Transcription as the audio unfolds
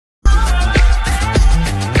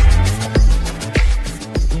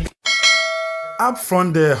up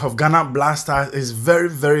front there of Ghana Black Stars is very,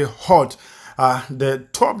 very hot. The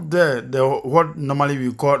top there, what normally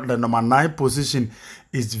we call the number 9 position,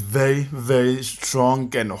 is very, very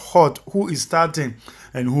strong and hot. Who is starting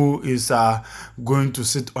and who is going to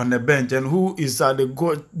sit on the bench, and who is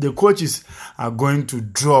the coaches are going to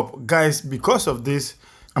drop. Guys, because of this,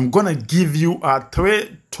 I'm gonna give you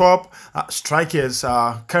 3 top strikers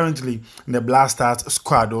currently in the Black Stars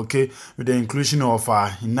squad, okay, with the inclusion of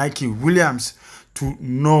Inaki Williams, to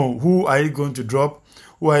know who are you going to drop,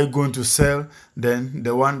 who are you going to sell, then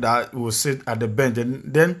the one that will sit at the bench,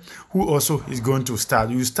 and then who also is going to start.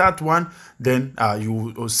 You start one, then you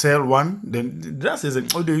will sell one, then that is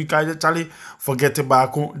it. Although you can actually forget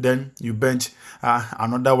about, then you bench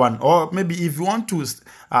another one. Or maybe if you want to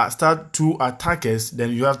start 2 attackers,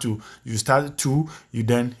 then you start 2,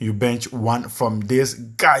 you bench 1 from this,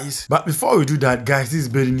 guys. But before we do that, guys, this is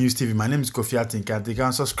Breaking News TV. My name is Kofi Atinka. You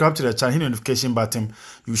can subscribe to the channel, hit the notification button,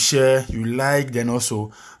 you share, you like, then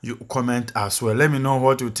also you comment as well. Let me know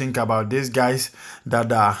what you think about this, guys, that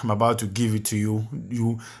I'm about to give it to you.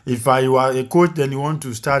 If you are a coach, then you want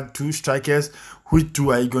to start 2 strikers, which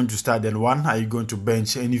 2 are you going to start, then 1 are you going to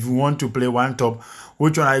bench? And if you want to play 1 top,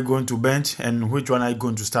 which one are you going to bench and which one are you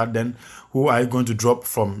going to start? Then who are you going to drop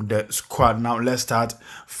from the squad? Now let's start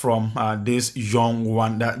from this young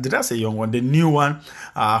one. Did I say young one? The new one.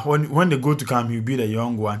 When they go to camp, he'll be the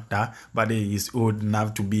young one, but he is old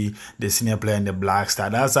enough to be the senior player in the Black Star.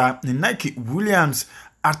 That's Inaki Williams.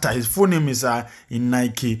 His full name is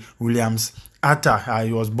Inaki Williams Atta.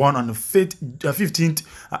 He was born on the 15th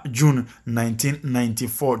June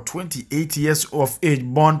 1994, 28 years of age.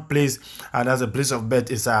 Born place, that's a place of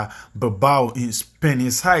birth, is Bilbao in Spain.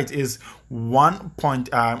 His height is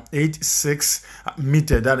 1.86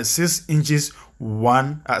 meter, that is 6 inches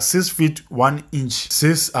 6 feet 1 inch,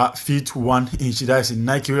 6 feet 1 inch. That is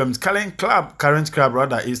Nike Williams. Current club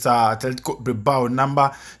rather is Atletico Bilbao.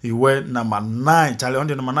 He wear number 9. Charlie on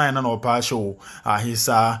the number 9 and our show. His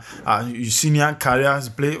senior career has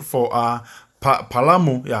played for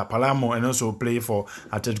Palermo, and also play for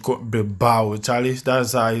Atletico Bilbao. Charlie,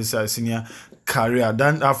 that's his senior career.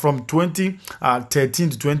 Then from 2013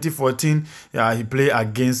 to 2014, he played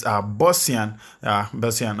against Bosnian.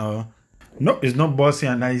 No, it's not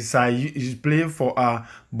Bosnian. He's playing for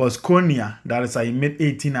Bosconia. That is, he made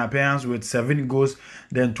 18 appearances with 7 goals.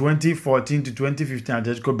 Then 2014 to 2015,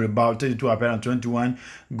 Atletico Bilbao, 32 appearances, 21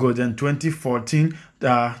 goals. Then 2014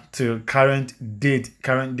 to current date,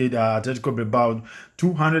 Atletico Bilbao,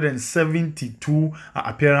 272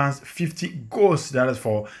 appearances, 50 goals. That is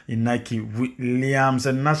for Inaki Williams.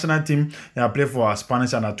 And national team, played for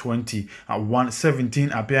Spanish under 20,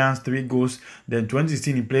 17 appearances, 3 goals. Then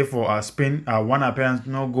 2016, he played for Spain, 1 appearance,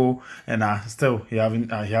 no goal, and still he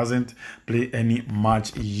hasn't played any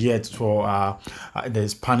match yet for the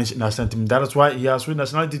Spanish national team. That is why he has switched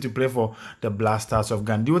nationality to play for the Black Stars of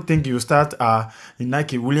Ghana. Do you think you start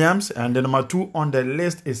Inaki Williams? And the number 2 on the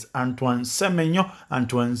list is Antoine Semenyo.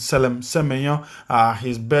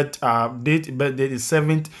 His birth date is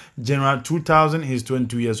 7th January 2000. He's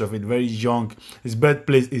 22 years of age, very young. His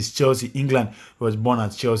birthplace is Chelsea, England. He was born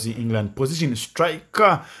at Chelsea, England. Position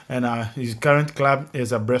striker, and his current club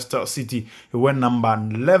is Bristol City. He went number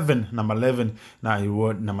 11. Now he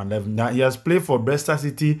wore number 11. Now he has played for Bristol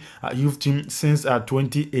City youth team since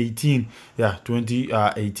 2018.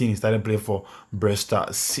 2018 he started playing for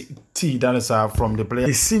Bristol City. That is from the player.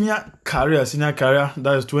 His senior career,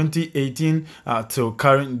 that is 2018 till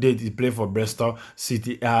current date. He played for Bristol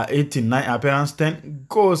City. 89 appearances, 10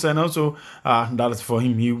 goals, and also that is for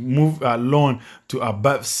him. He moved loan to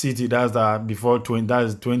Above City. That's before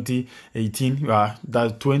 2018.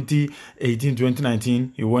 That's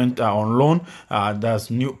 2019. He went on loan. That's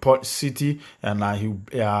Newport City, and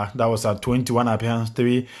that was 21 appearances,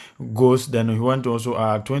 3 goals. Then he went also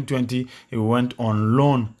 2020. He went on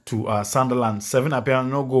loan to Sunderland, 7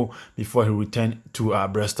 appearances, no goal, before he returned to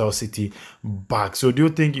Bristol City back. So do you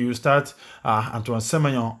think you start Antoine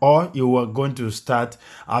Semenyo, or you are going to start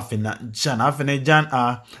Afena Jan?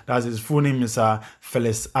 That's his full name is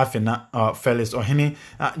Felix Afena Felix Ohene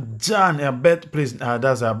Jan. Birthplace,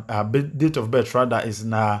 that's a date of birth rather is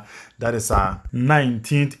that is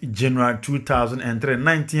 19th January 2003.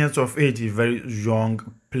 19 years of age, a very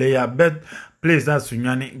young player. Place that's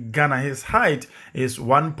Sunyani, Ghana. His height is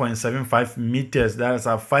 1.75 meters. That is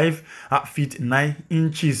 5 feet 9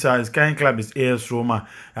 inches. His current club is AS Roma.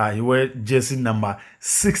 He wears jersey number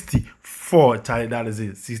 64. That is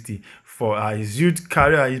it, 64. for his youth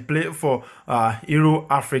career. He played for Euro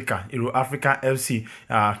Africa FC.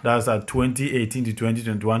 That's 2018 to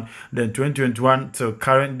 2021. Then 2021 to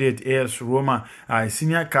current date, AS Roma. His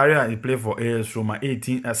senior career, he played for AS Roma,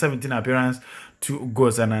 17 appearance, 2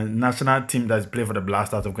 goals, and a national team that's played for the Black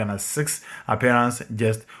Stars of Ghana, 6 appearance,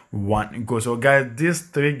 just 1 goal. So guys, these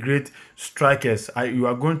 3 great strikers, you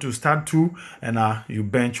are going to start 2 and you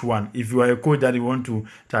bench 1. If you are a coach that you want to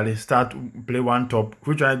start play 1 top,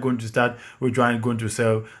 which one are you going to start, which one are you going to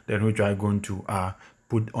sell, then which one are you going to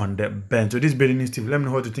put on the bench? So this is Steve. Let me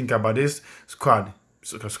know what you think about this squad.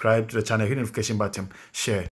 Subscribe to the channel, hit the notification button, share.